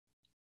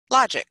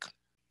Logic.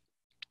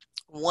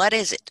 What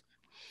is it?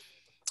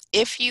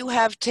 If you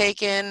have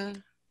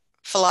taken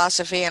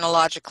philosophy in a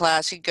logic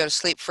class, you go to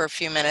sleep for a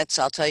few minutes.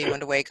 I'll tell you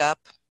when to wake up.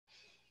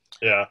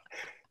 Yeah.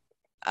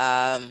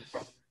 Um,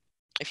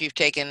 if you've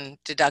taken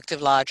deductive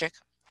logic.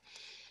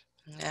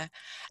 Yeah.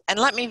 And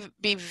let me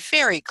be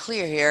very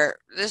clear here.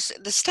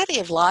 The study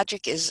of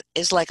logic is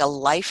like a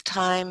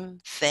lifetime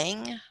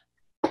thing.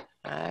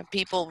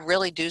 People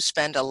really do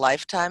spend a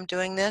lifetime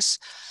doing this.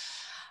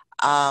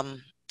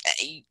 Um,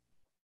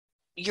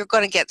 you're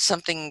going to get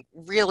something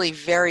really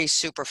very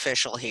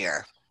superficial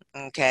here.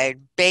 Okay,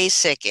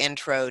 basic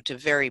intro to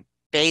very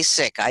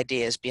basic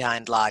ideas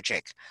behind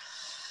logic.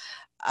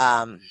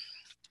 Um,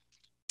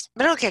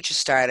 but it'll get you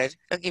started.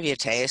 It'll give you a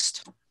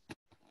taste.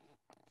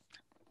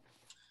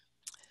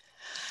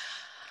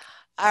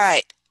 All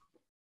right.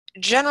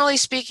 Generally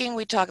speaking,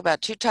 we talk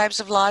about two types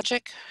of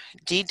logic,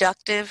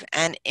 deductive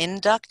and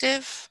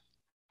inductive.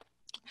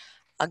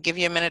 I'll give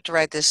you a minute to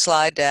write this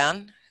slide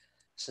down,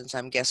 since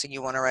I'm guessing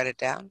you want to write it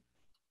down.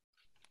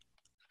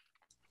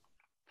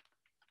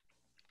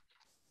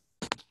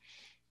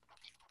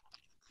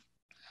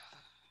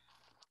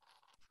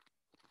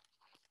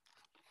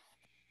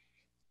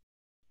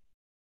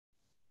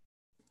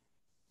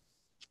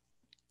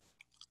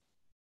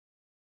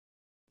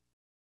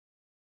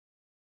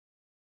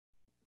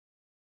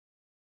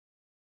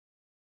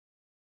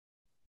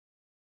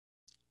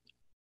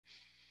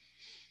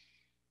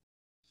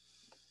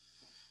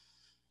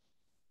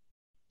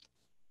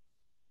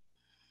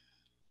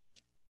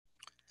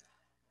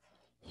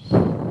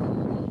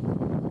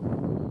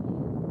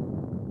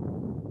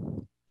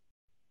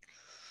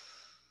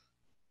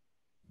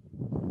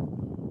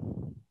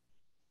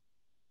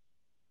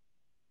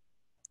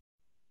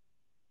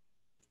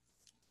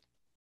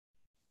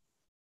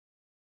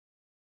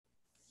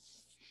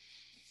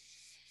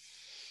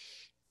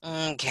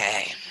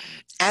 Okay.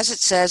 As it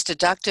says,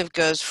 deductive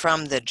goes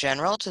from the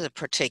general to the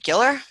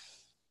particular.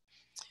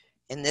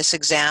 In this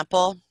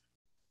example,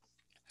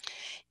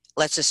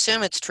 let's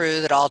assume it's true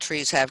that all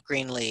trees have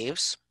green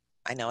leaves.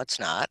 I know it's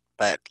not,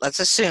 but let's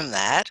assume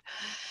that.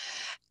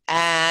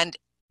 And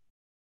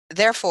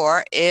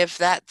therefore, if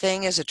that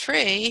thing is a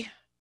tree,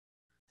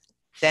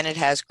 then it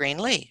has green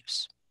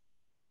leaves.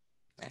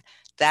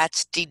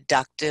 That's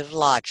deductive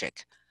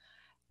logic.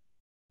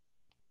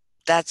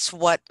 That's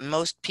what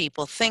most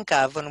people think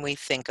of when we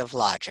think of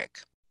logic,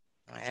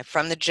 right?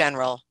 From the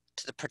general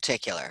to the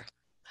particular.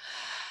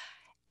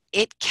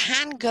 It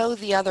can go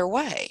the other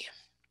way.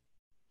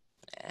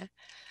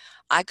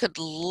 I could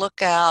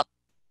look out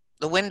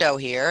the window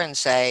here and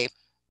say,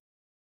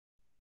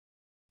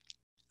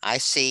 I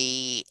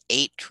see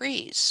 8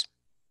 trees.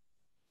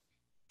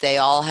 They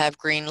all have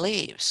green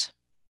leaves.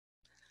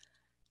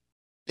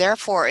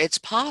 Therefore, it's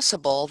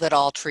possible that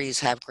all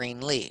trees have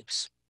green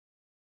leaves.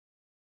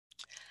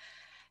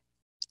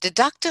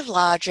 Deductive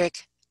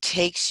logic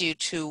takes you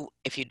to,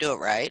 if you do it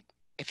right,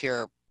 if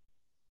your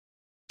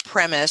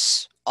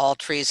premise, all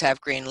trees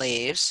have green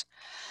leaves,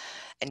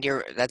 and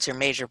that's your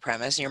major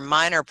premise, and your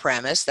minor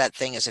premise, that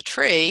thing is a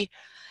tree,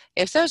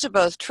 if those are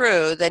both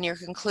true, then your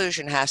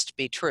conclusion has to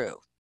be true.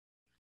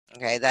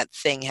 Okay, that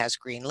thing has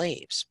green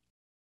leaves.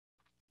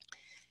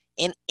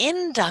 In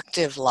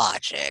inductive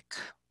logic,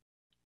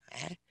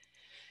 okay,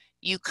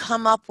 you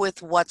come up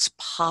with what's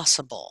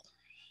possible.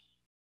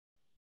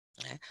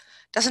 Okay?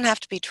 Doesn't have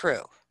to be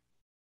true.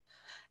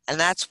 And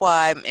that's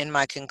why in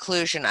my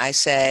conclusion I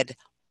said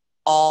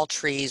all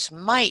trees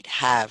might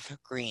have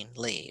green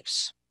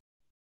leaves.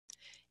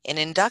 In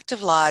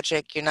inductive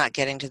logic, you're not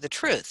getting to the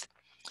truth.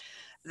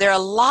 There are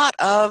a lot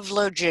of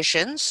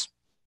logicians,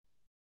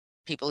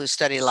 people who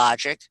study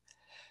logic,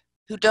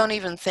 who don't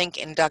even think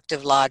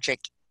inductive logic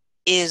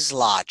is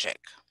logic.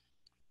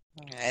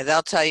 Okay,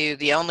 they'll tell you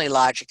the only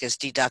logic is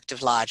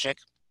deductive logic.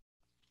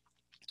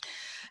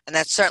 And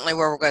that's certainly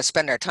where we're going to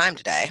spend our time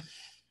today.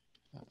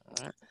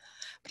 But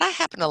I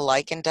happen to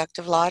like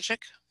inductive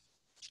logic.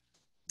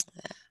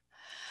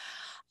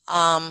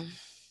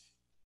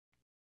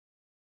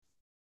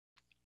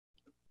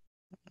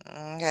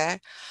 Okay,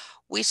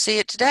 we see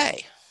it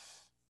today.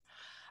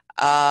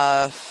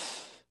 Let's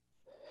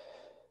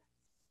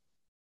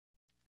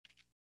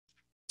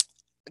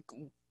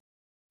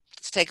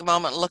take a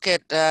moment and look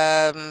at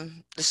the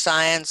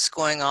science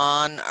going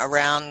on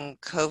around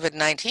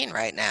COVID-19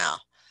 right now.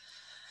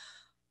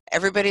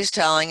 Everybody's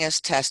telling us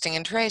testing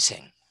and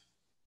tracing.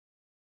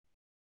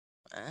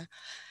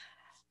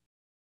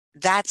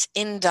 That's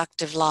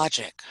inductive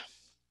logic.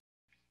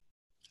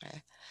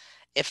 Okay.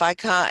 If I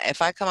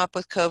come up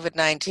with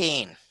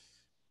COVID-19,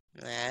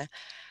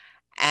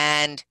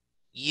 and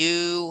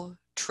you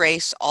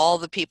trace all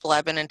the people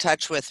I've been in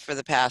touch with for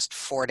the past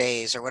 4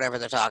 days or whatever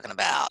they're talking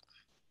about,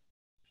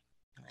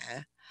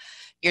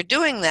 you're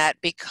doing that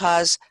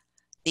because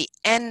the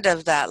end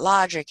of that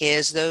logic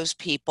is those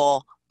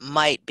people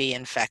might be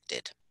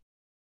infected.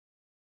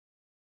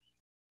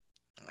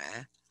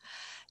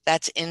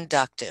 That's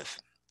inductive.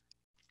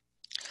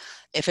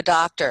 If a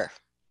doctor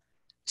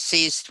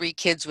sees 3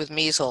 kids with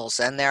measles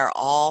and they're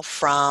all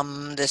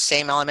from the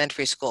same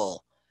elementary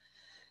school,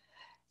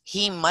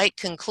 he might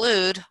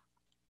conclude,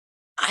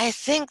 I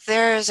think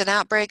there's an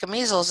outbreak of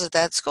measles at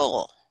that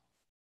school.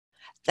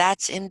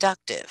 That's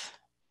inductive.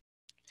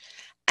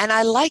 And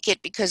I like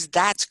it because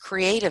that's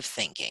creative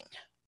thinking.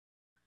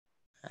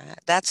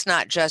 That's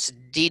not just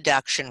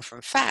deduction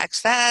from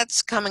facts.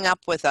 That's coming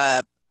up with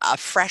a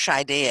fresh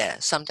idea,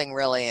 something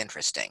really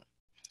interesting.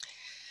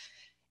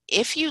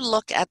 If you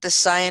look at the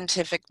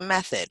scientific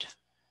method,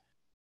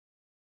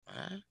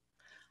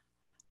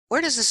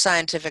 where does the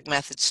scientific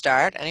method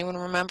start? Anyone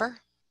remember?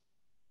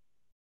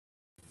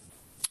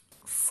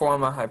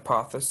 Form a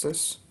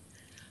hypothesis.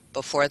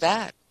 Before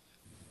that,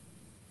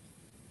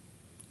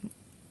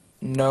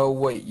 Know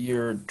what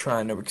you're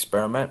trying to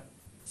experiment.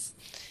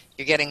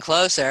 you're getting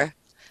closer.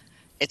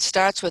 It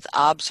starts with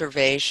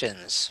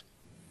observations.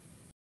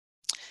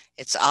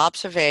 It's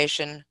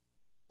observation,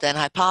 then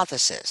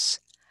hypothesis.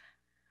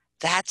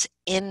 That's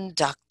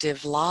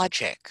inductive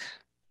logic.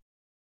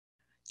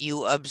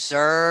 You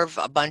observe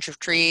a bunch of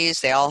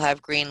trees, they all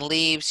have green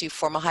leaves. You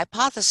form a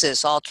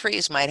hypothesis, all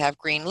trees might have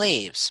green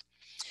leaves.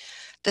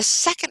 The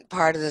second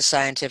part of the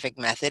scientific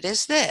method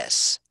is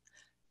this.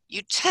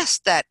 You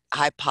test that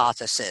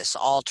hypothesis,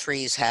 all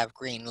trees have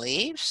green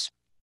leaves.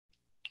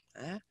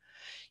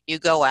 You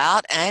go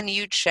out and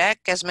you check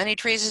as many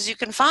trees as you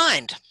can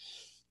find.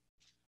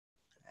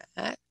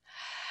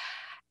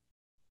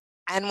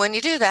 And when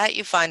you do that,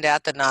 you find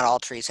out that not all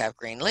trees have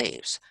green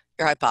leaves.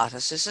 Your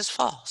hypothesis is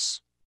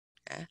false.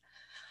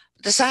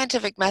 The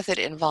scientific method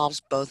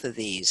involves both of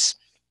these.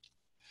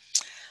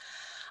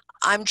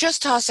 I'm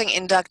just tossing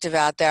inductive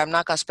out there. I'm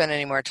not going to spend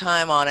any more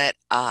time on it,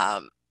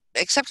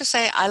 except to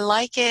say I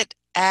like it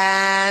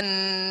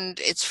and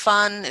it's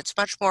fun. It's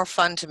much more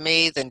fun to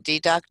me than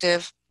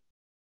deductive.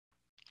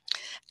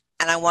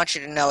 And I want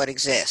you to know it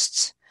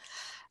exists.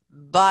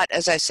 But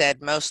as I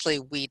said, mostly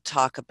we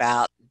talk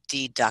about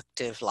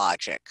deductive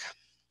logic.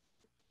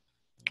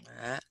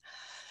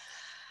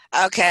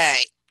 Okay,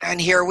 and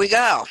here we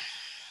go.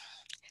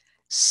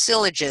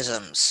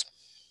 Syllogisms.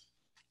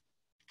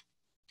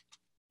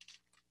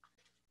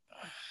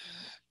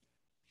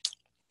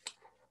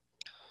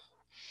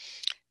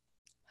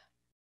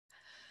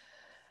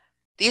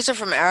 These are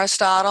from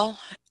Aristotle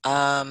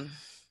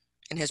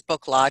in his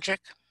book Logic.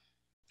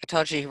 I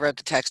told you he wrote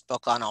the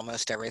textbook on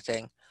almost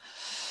everything.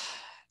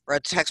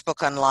 Wrote the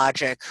textbook on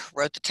logic,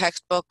 wrote the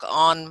textbook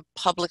on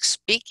public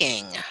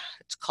speaking.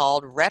 It's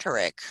called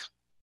Rhetoric.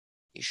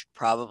 You should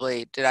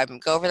probably, did I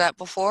go over that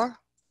before?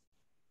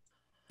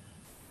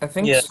 I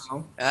think Yes.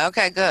 so.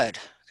 Okay, good,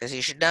 because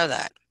you should know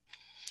that.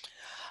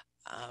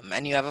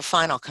 And you have a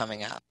final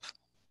coming up.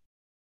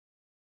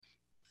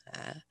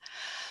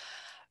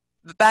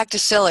 But back to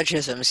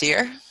syllogisms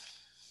here.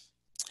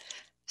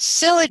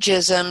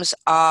 Syllogisms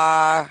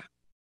are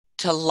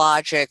to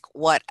logic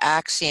what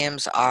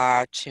axioms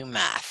are to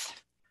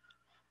math.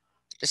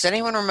 Does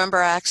anyone remember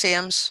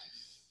axioms?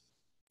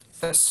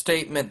 A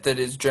statement that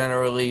is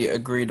generally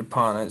agreed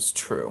upon as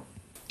true.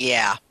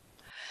 Yeah.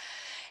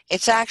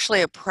 It's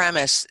actually a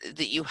premise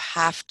that you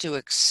have to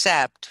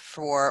accept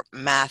for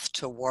math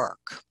to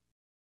work.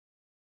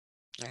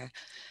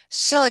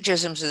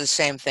 Syllogisms are the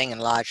same thing in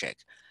logic.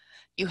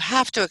 You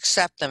have to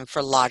accept them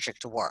for logic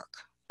to work.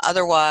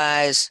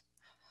 Otherwise,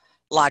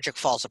 logic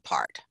falls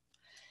apart.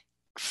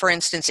 For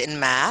instance, in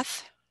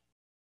math,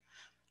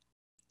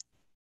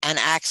 an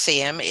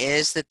axiom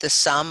is that the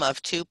sum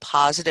of two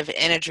positive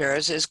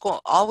integers is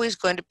always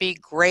going to be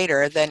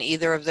greater than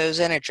either of those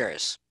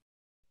integers.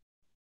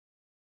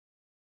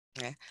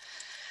 Okay.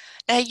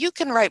 Now, you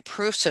can write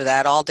proofs of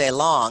that all day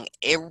long.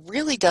 It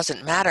really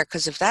doesn't matter,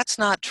 because if that's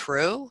not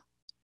true,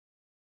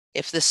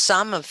 if the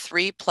sum of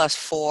 3 plus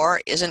 4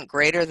 isn't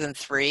greater than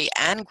 3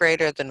 and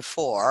greater than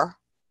 4,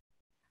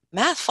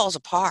 math falls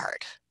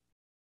apart.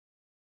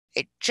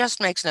 It just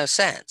makes no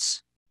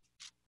sense.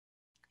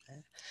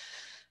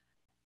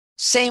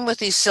 Same with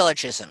these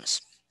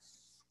syllogisms.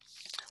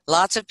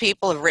 Lots of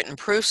people have written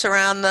proofs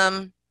around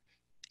them.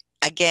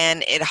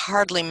 Again, it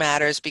hardly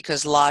matters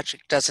because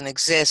logic doesn't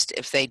exist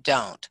if they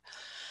don't.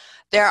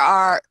 There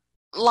are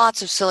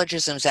lots of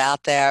syllogisms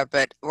out there,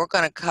 but we're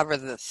going to cover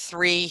the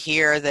three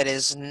here that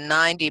is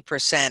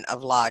 90%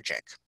 of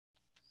logic.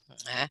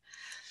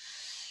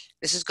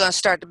 This is going to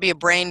start to be a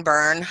brain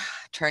burn.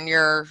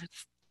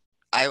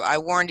 I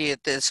warned you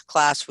that this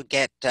class would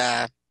get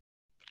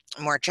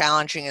more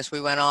challenging as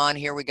we went on.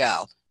 Here we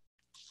go.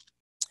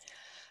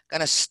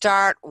 Going to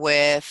start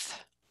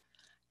with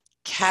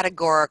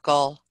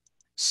categorical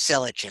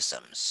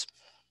syllogisms.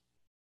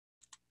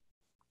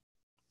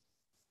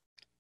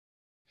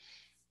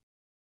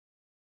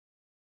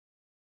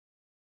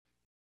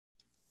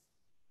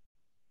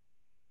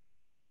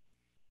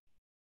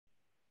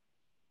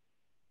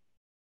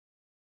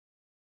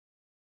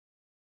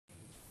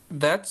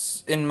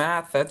 That's in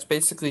math, that's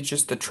basically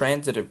just the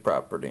transitive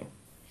property.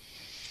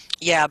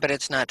 Yeah, but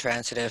it's not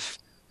transitive.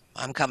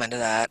 I'm coming to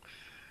that.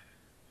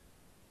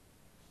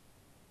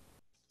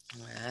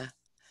 Yeah.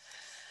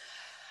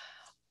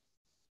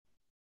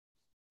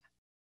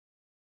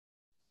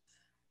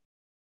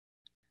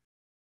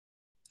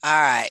 All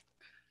right.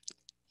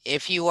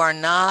 If you are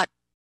not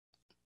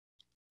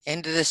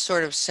into this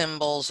sort of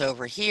symbols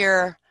over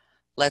here.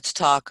 Let's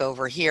talk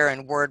over here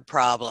in word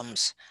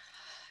problems.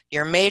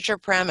 Your major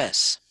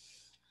premise,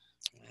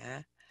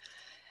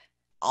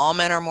 all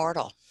men are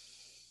mortal.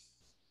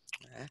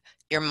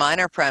 Your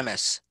minor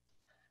premise,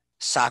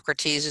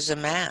 Socrates is a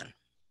man.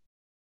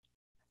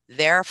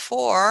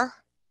 Therefore,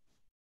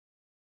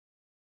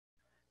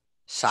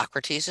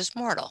 Socrates is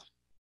mortal.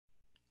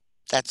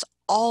 That's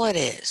all it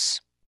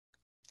is.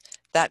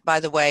 That, by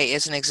the way,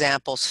 is an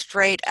example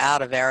straight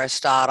out of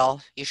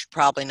Aristotle. You should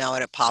probably know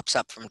it. It pops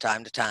up from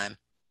time to time.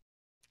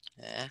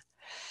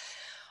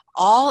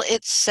 All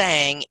it's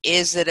saying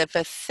is that if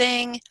a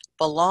thing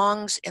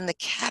belongs in the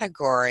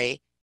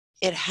category,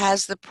 it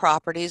has the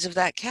properties of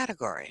that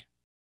category.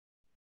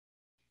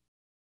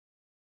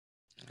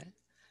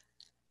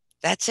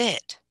 That's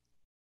it.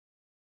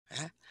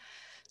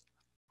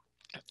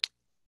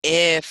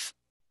 If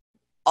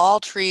all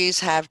trees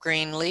have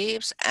green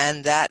leaves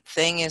and that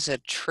thing is a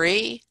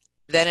tree,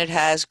 then it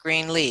has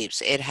green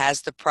leaves. It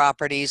has the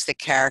properties, the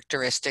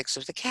characteristics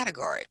of the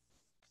category.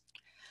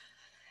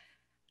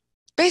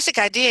 Basic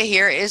idea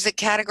here is that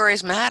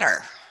categories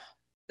matter,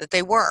 that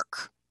they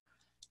work,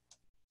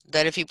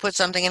 that if you put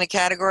something in a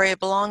category, it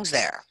belongs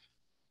there.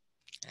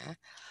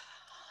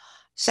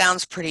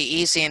 Sounds pretty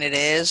easy, and it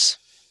is,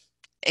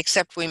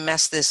 except we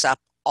mess this up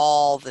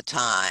all the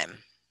time.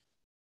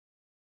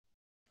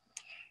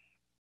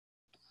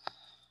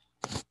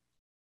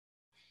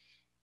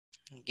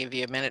 I'll give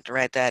you a minute to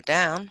write that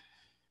down.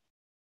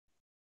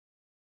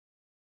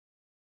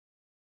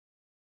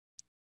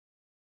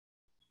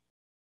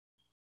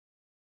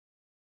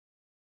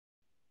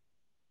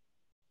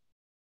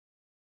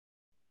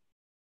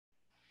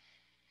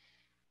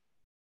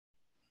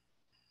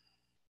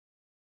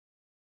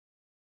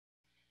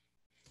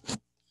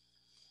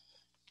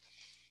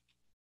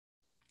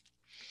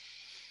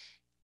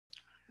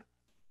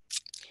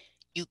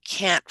 You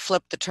can't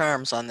flip the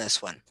terms on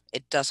this one.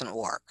 It doesn't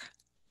work.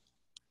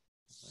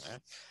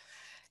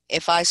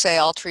 If I say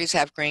all trees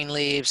have green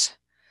leaves,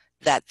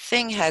 that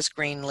thing has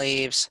green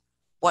leaves,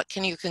 what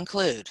can you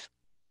conclude?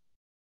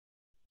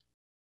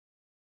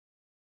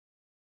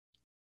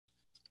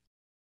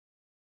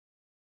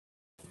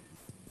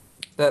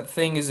 That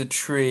thing is a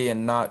tree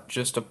and not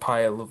just a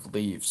pile of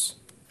leaves.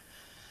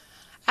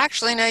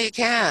 Actually, no, you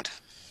can't.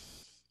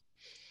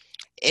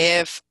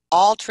 If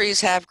all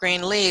trees have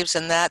green leaves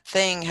and that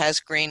thing has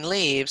green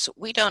leaves,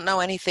 we don't know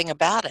anything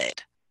about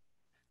it,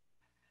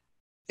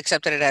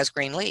 except that it has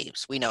green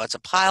leaves. We know it's a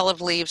pile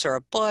of leaves or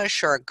a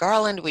bush or a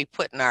garland we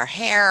put in our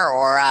hair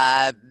or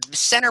a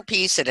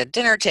centerpiece at a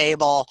dinner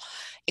table.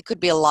 It could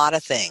be a lot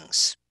of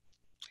things.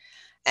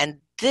 And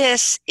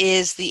this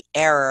is the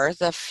error,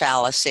 the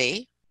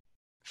fallacy.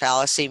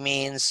 Fallacy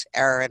means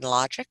error in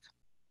logic.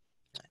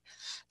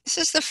 This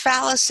is the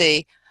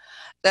fallacy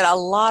that a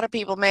lot of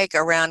people make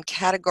around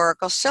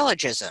categorical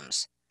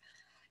syllogisms.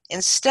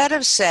 Instead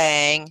of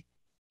saying,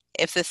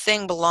 if the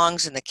thing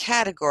belongs in the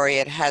category,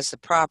 it has the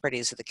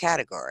properties of the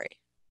category,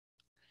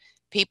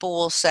 people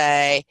will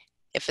say,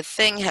 if a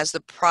thing has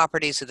the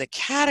properties of the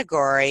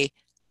category,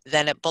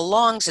 then it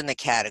belongs in the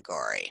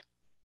category.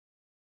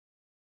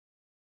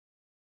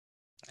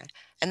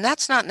 And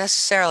that's not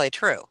necessarily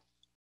true.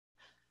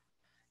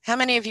 How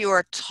many of you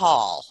are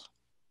tall?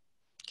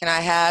 Can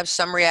I have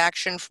some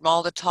reaction from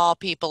all the tall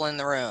people in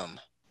the room?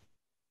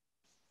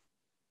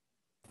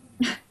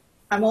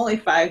 I'm only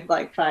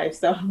 5'5",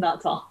 so I'm not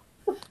tall.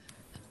 All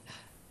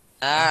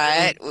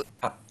right.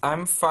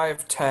 I'm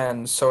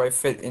 5'10", so I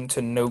fit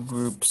into no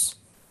groups.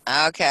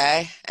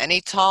 Okay. Any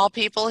tall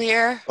people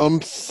here? I'm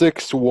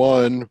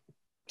 6'1",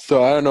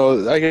 so I don't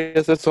know. I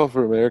guess that's all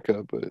for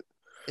America, but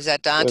Is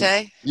that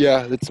Dante?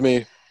 yeah, that's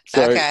me.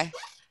 Sorry. Okay.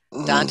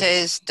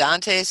 Dante's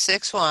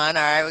 6'1". All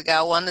right, we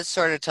got one that's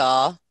sort of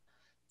tall.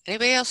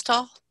 Anybody else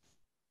tall?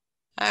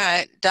 All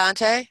right,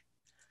 Dante,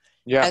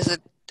 Yeah,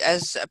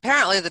 as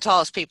apparently the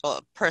tallest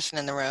person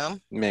in the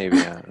room, maybe.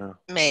 I don't know.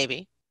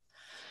 maybe.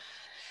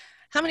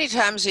 How many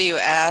times are you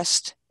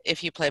asked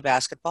if you play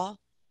basketball?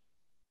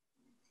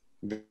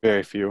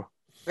 Very few.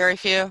 Very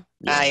few?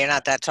 Yeah. You're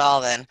not that tall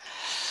then.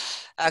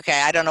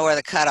 Okay, I don't know where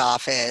the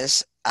cutoff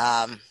is.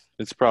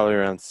 It's probably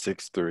around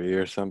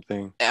 6'3" or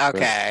something.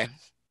 Okay.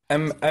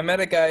 I met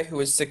a guy who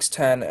was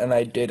 6'10", and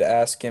I did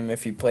ask him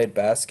if he played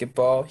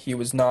basketball. He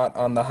was not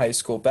on the high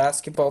school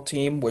basketball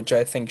team, which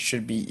I think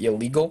should be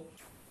illegal.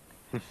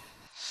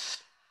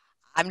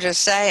 I'm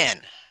just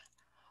saying,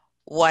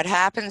 what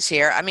happens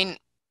here, I mean,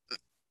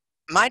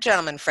 my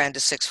gentleman friend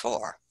is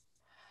 6'4",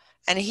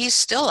 and he's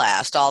still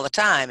asked all the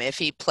time if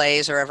he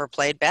plays or ever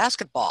played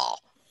basketball.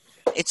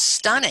 It's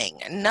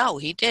stunning. No,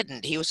 he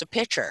didn't. He was a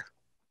pitcher,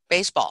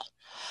 baseball.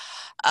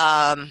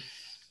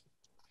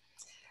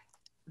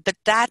 But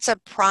that's a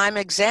prime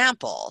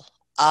example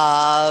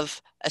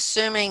of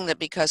assuming that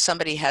because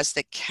somebody has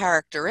the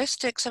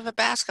characteristics of a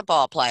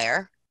basketball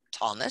player,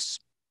 tallness,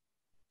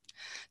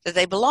 that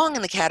they belong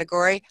in the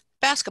category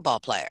basketball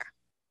player.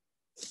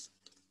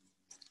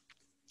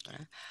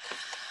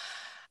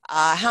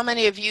 How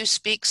many of you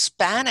speak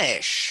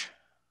Spanish?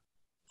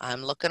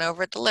 I'm looking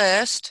over at the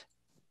list.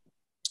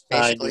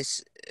 I do. Basically,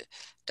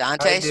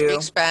 Dante I do.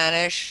 speaks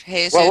Spanish. Whoa,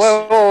 Jesus,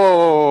 whoa, whoa,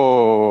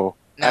 whoa, whoa.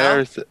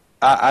 no?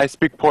 I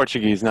speak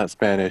Portuguese, not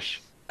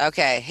Spanish.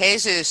 Okay,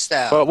 Jesus,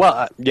 though. But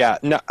well, yeah,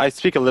 no, I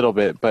speak a little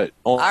bit, but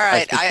All I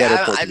right, speak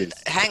better Portuguese.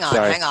 hang on,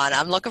 Sorry. hang on.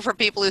 I'm looking for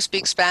people who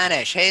speak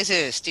Spanish.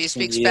 Jesus, do you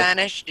speak Yeah.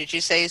 Spanish? Did you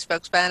say you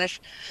spoke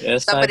Spanish?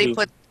 Yes, I do.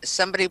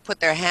 Somebody put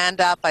their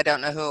hand up. I don't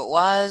know who it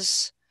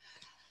was.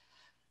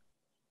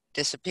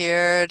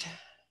 Disappeared.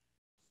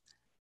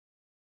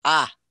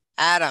 Ah,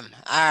 Adam.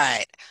 All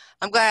right.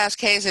 I'm going to ask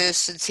Jesus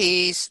since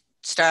he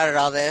started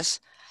all this.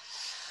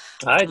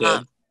 I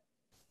did.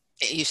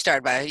 You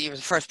were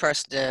the first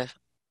person to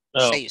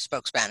Oh, say you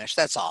spoke Spanish.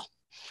 That's all.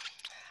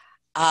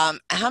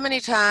 How many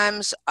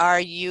times are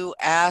you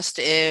asked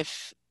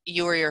if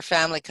you or your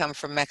family come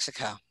from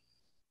Mexico?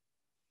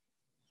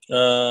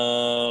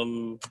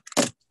 um,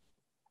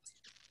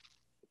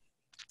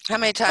 How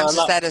many times is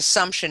not that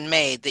assumption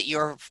made that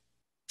your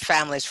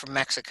family's from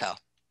Mexico?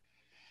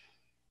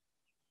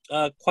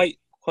 quite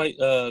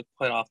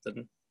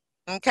often.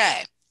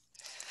 Okay.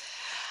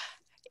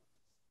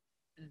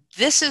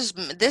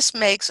 This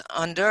makes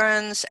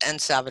Hondurans and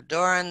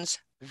Salvadorans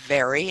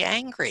very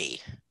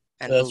angry,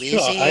 and That's true.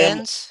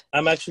 Belizeans.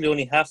 I'm actually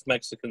only half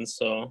Mexican,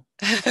 so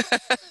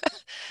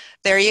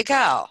There you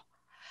go.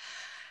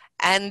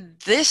 And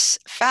this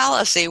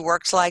fallacy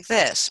works like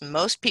this.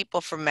 Most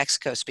people from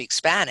Mexico speak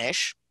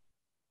Spanish.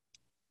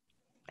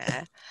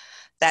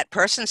 That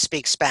person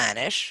speaks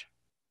Spanish.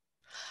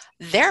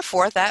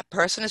 Therefore, that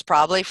person is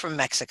probably from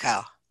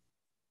Mexico.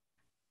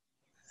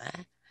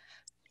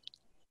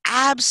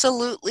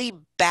 Absolutely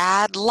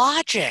bad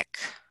logic.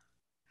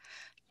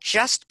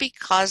 Just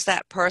because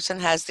that person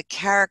has the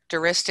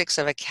characteristics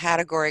of a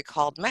category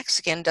called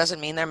Mexican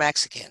doesn't mean they're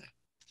Mexican.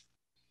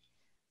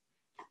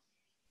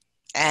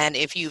 And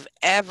if you've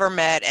ever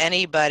met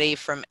anybody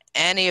from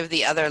any of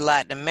the other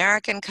Latin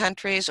American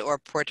countries or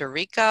Puerto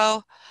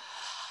Rico,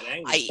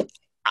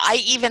 I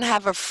even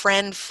have a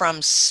friend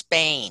from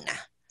Spain,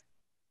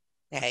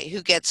 okay,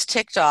 who gets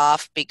ticked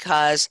off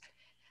because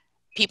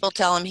people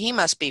tell him he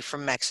must be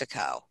from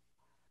Mexico.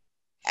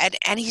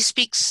 And he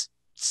speaks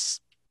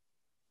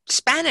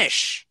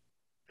Spanish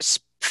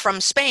from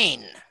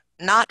Spain,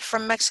 not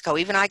from Mexico.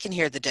 Even I can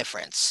hear the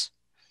difference.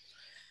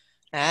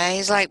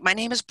 He's like, my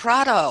name is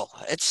Prado.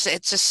 It's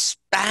a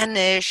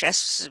Spanish,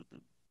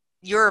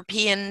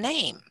 European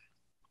name.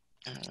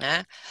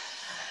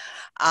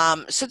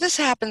 So this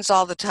happens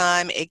all the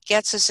time. It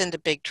gets us into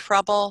big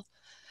trouble.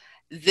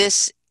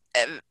 This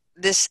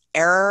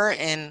error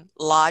in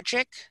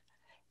logic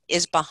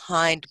is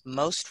behind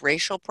most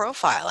racial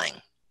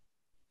profiling.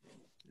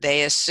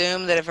 They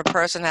assume that if a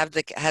person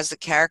has the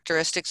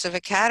characteristics of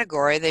a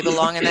category, they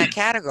belong in that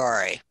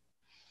category.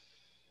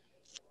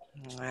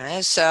 All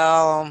right,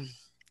 so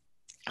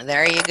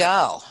there you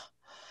go.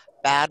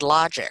 Bad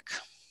logic.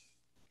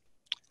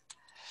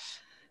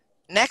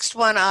 Next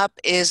one up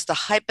is the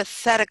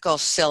hypothetical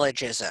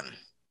syllogism.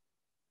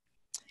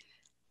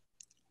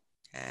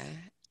 Okay.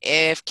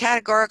 If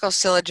categorical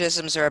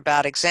syllogisms are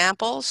about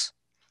examples,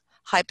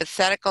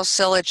 hypothetical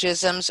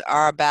syllogisms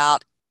are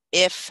about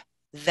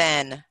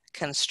if-then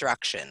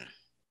construction.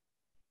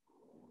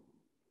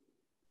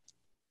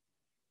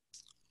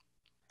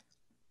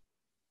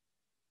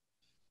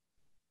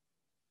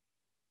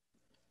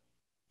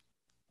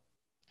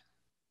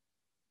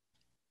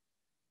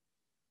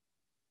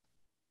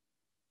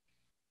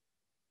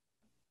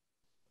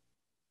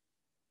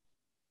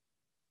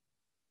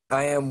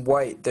 I am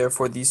white,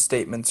 therefore these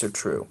statements are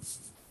true.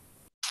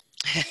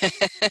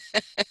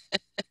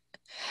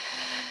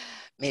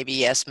 Maybe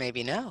yes,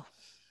 maybe no.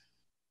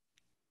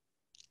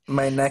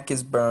 My neck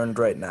is burned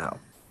right now.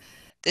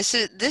 This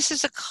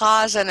is a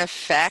cause and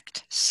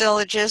effect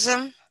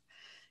syllogism.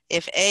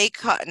 If A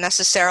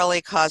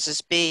necessarily causes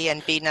B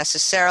and B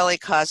necessarily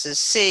causes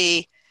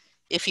C,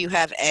 if you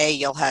have A,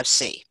 you'll have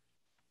C.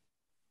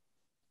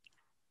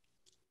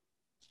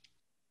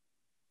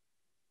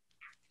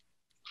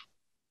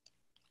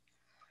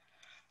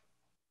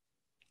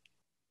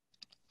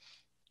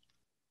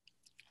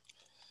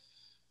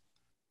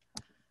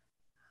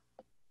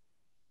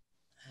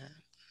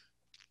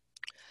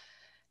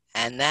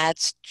 And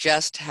that's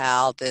just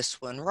how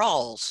this one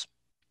rolls.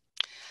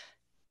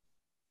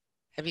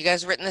 Have you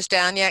guys written this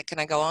down yet? Can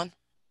I go on?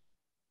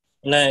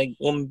 No.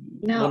 1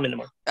 No. minute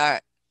more. All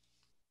right.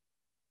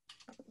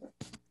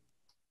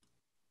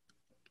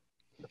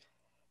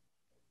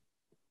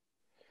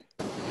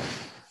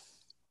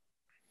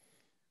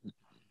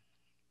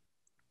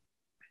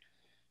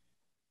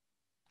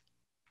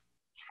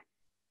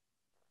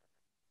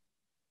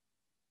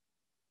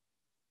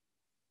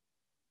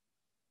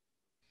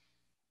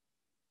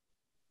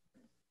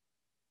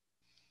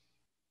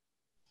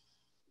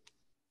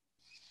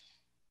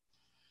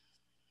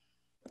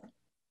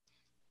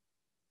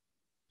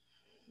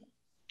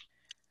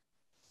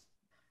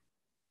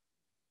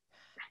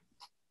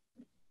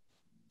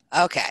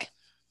 Okay.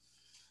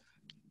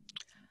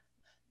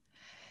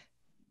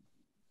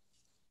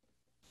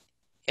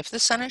 If the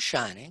sun is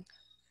shining,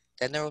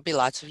 then there will be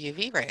lots of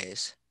UV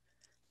rays.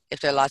 If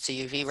there are lots of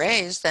UV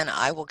rays, then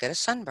I will get a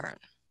sunburn.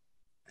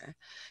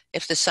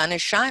 If the sun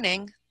is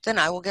shining, then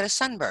I will get a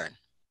sunburn.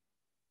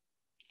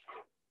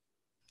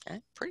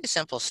 Okay? Pretty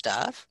simple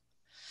stuff.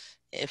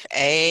 If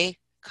A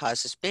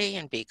causes B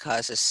and B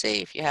causes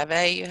C, if you have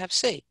A, you have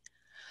C.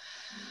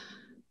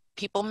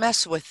 People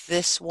mess with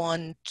this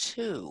one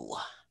too,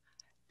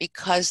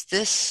 because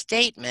this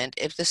statement,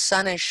 if the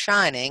sun is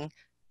shining,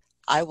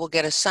 I will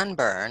get a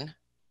sunburn,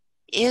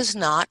 is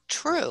not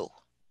true.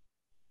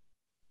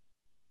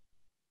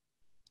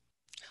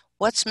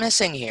 What's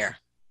missing here?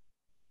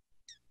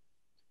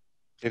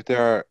 If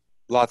there are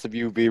lots of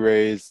UV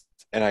rays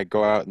and I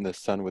go out in the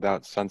sun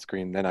without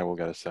sunscreen, then I will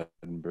get a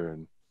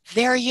sunburn.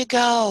 There you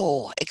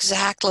go.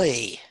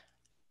 Exactly.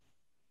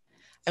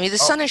 I mean, the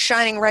sun is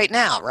shining right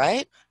now,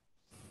 right?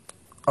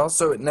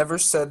 Also, it never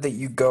said that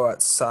you go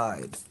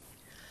outside.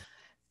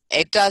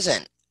 It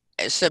doesn't.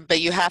 So,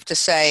 but you have to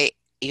say,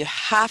 you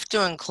have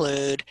to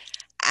include,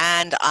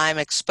 and I'm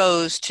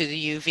exposed to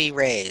the UV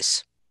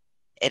rays.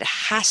 It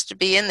has to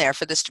be in there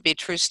for this to be a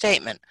true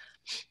statement.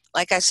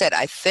 Like I said,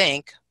 I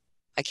think,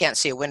 I can't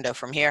see a window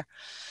from here,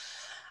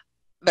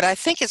 but I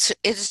think it's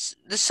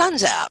the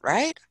sun's out,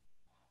 right?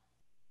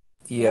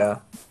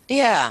 Yeah.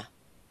 Yeah.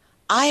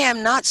 I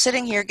am not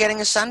sitting here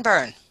getting a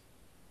sunburn.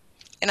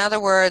 In other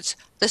words,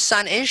 the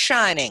sun is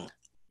shining.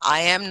 I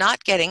am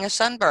not getting a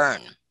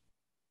sunburn.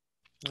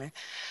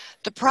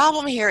 The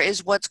problem here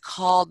is what's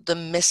called the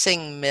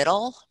missing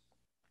middle.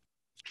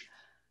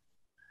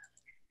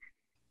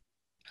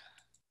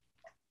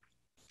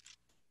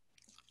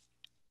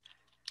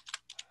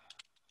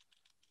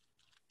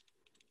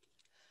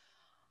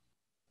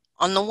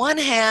 On the one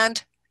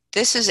hand,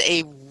 this is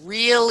a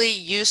really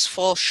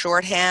useful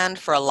shorthand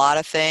for a lot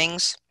of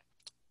things.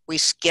 We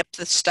skip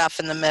the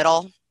stuff in the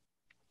middle.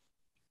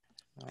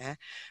 Okay.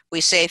 We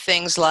say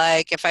things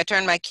like, if I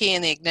turn my key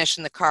in the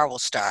ignition, the car will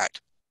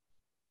start.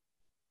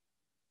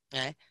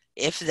 Okay.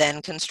 If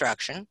then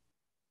construction.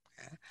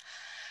 Okay.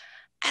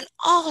 And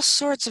all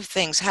sorts of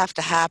things have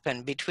to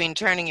happen between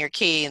turning your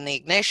key in the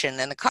ignition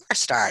and the car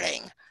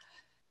starting.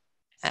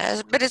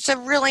 But it's a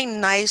really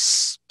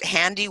nice,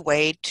 handy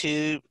way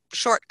to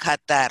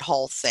shortcut that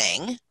whole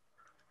thing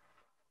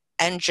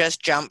and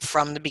just jump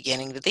from the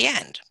beginning to the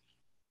end.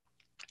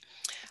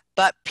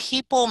 But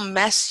people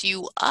mess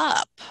you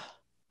up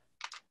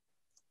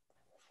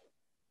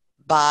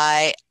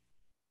by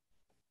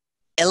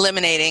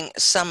eliminating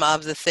some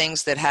of the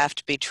things that have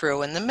to be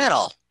true in the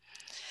middle.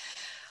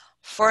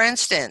 For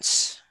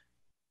instance,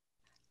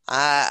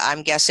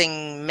 I'm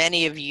guessing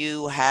many of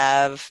you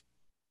have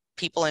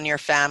people in your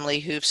family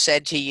who've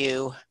said to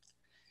you,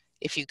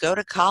 if you go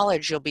to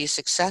college, you'll be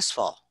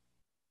successful.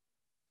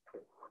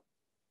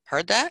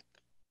 Heard that?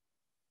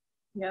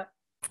 Yep.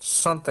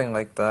 Something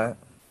like that.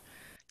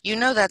 You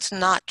know that's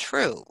not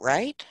true,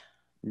 right?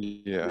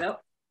 Yeah.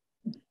 Yep.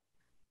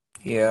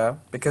 Yeah,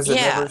 because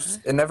Yeah.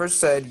 it never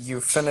said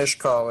you finished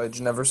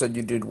college, never said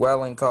you did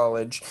well in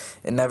college,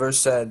 it never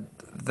said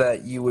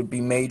that you would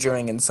be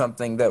majoring in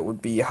something that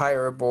would be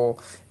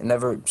hireable.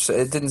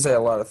 It didn't say a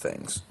lot of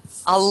things.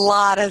 A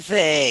lot of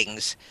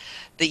things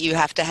that you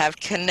have to have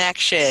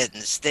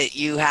connections, that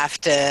you have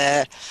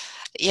to,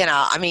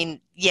 I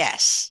mean,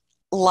 yes,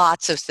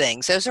 lots of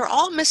things. Those are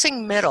all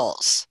missing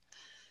middles.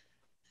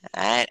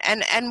 Right?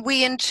 And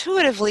we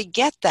intuitively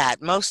get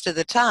that most of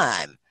the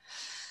time.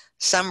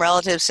 Some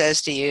relative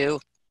says to you,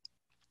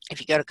 if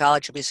you go to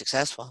college, you'll be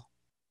successful.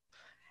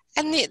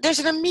 And there's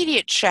an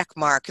immediate check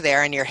mark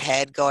there in your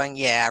head going,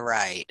 yeah,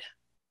 right.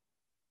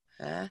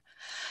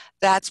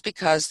 That's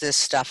because this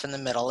stuff in the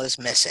middle is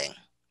missing.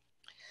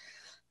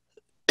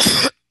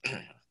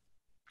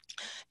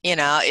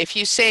 If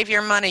you save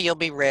your money, you'll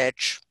be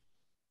rich.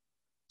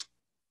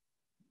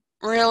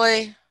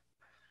 Really?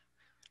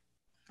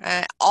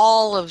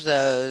 All of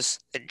those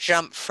that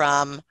jump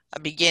from a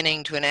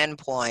beginning to an end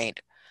point,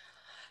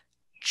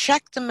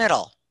 check the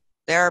middle.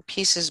 There are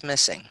pieces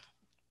missing.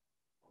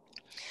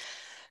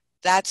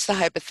 That's the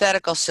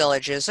hypothetical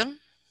syllogism.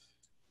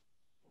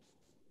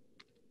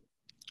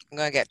 I'm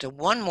going to get to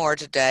one more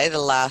today, the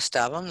last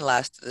of them, the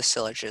last of the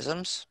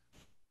syllogisms.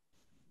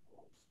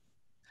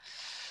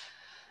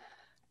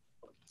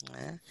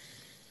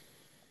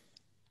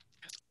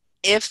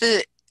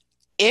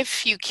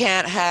 If you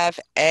can't have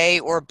A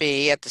or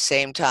B at the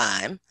same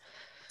time,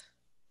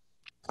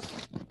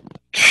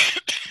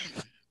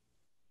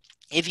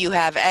 if you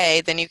have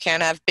A, then you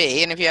can't have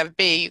B, and if you have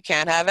B, you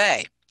can't have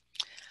A.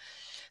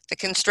 The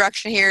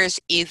construction here is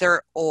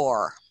either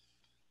or.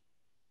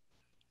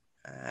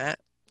 All right.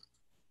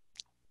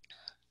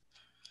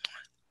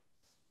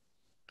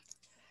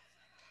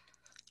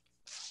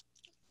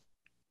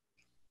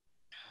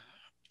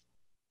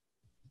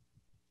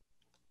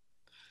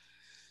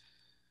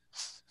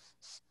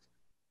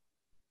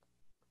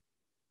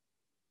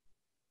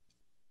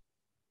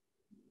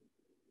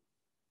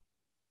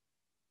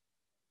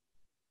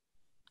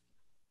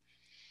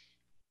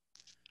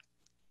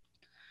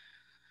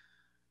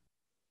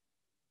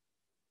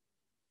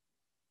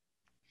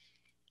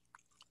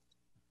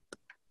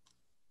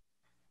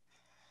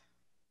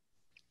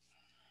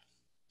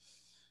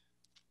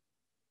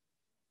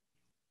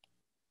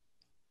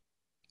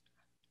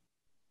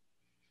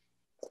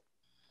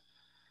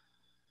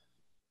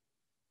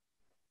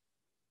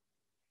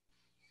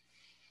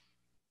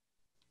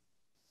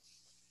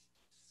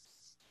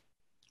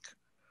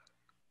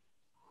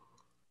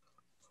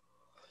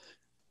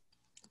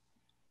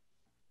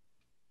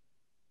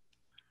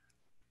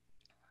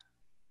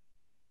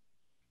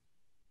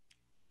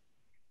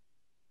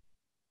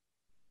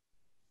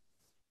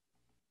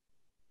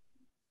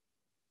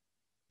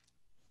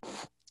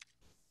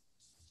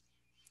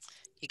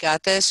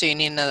 got this, or you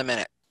need another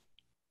minute?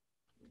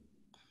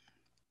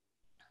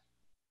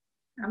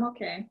 I'm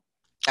okay.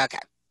 Okay.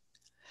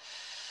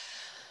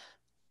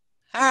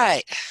 All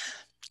right.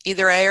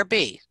 Either A or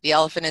B. The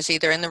elephant is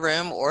either in the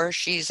room or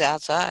she's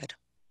outside.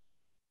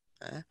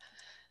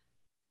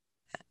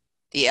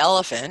 The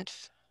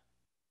elephant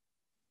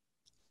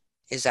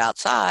is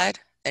outside,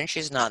 then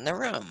she's not in the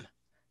room.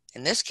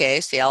 In this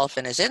case, the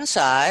elephant is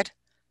inside,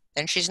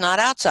 then she's not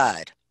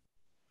outside.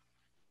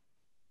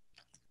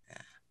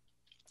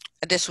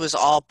 This was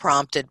all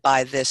prompted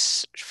by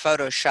this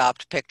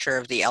photoshopped picture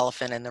of the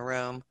elephant in the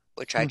room,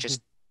 which I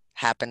just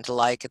happened to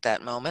like at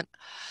that moment.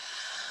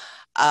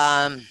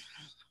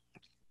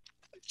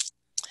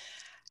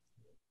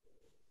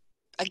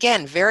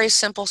 Again, very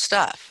simple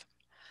stuff.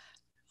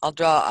 I'll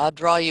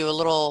draw you a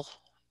little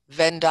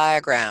Venn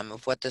diagram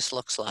of what this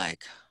looks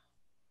like.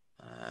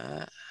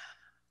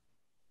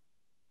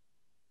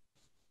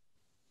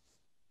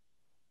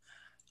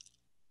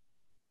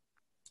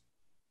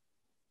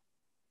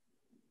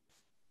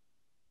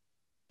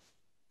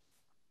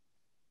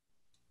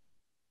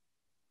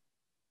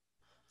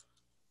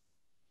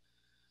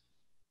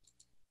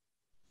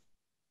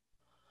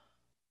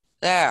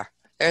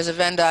 There's a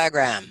Venn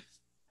diagram.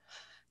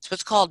 It's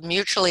what's called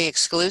mutually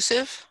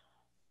exclusive.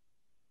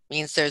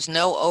 Means there's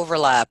no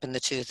overlap in the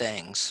two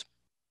things.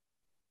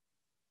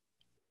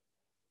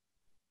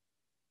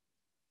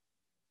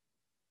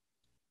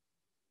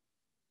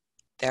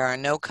 There are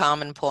no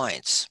common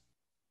points.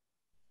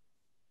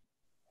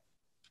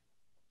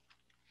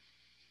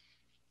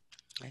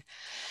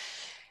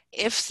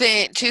 If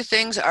the two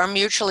things are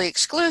mutually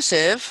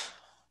exclusive,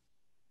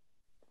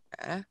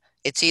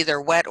 it's either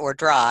wet or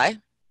dry.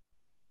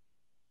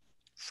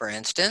 For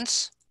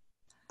instance,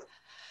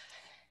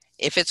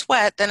 if it's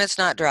wet, then it's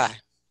not dry.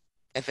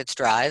 If it's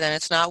dry, then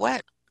it's not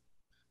wet.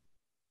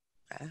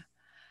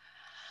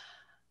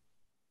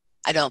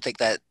 I don't think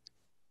that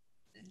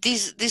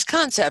these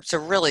concepts are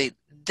really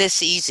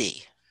this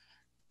easy.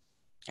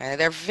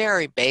 They're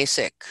very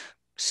basic.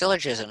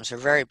 Syllogisms are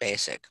very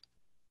basic,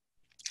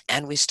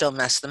 and we still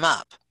mess them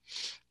up.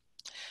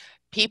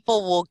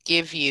 People will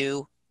give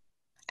you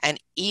an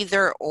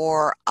either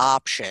or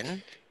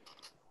option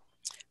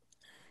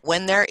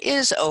when there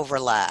is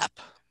overlap.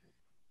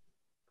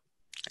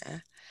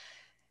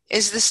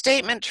 Is the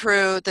statement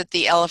true that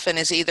the elephant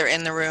is either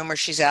in the room or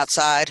she's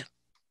outside?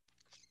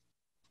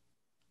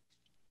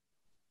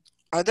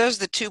 Are those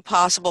the two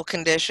possible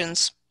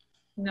conditions?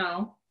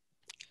 No.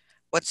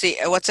 What's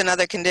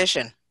another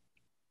condition?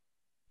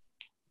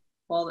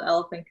 Well, the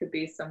elephant could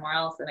be somewhere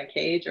else in a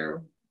cage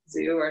or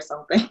zoo or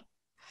something.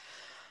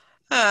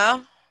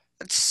 Oh,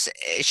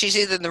 she's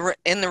either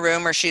in the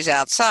room or she's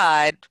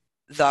outside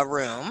the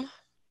room.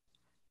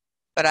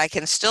 But I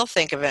can still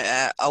think of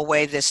a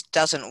way this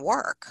doesn't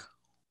work.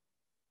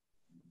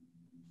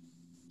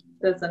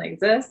 Doesn't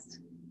exist.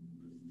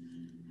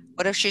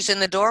 What if she's in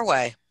the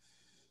doorway?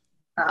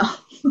 Oh.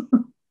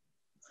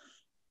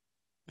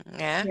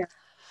 Yeah. Yeah.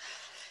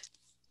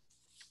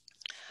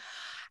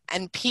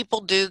 And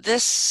people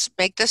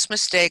make this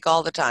mistake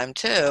all the time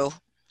too,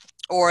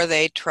 or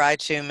they try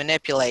to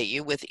manipulate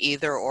you with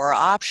either or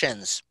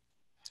options.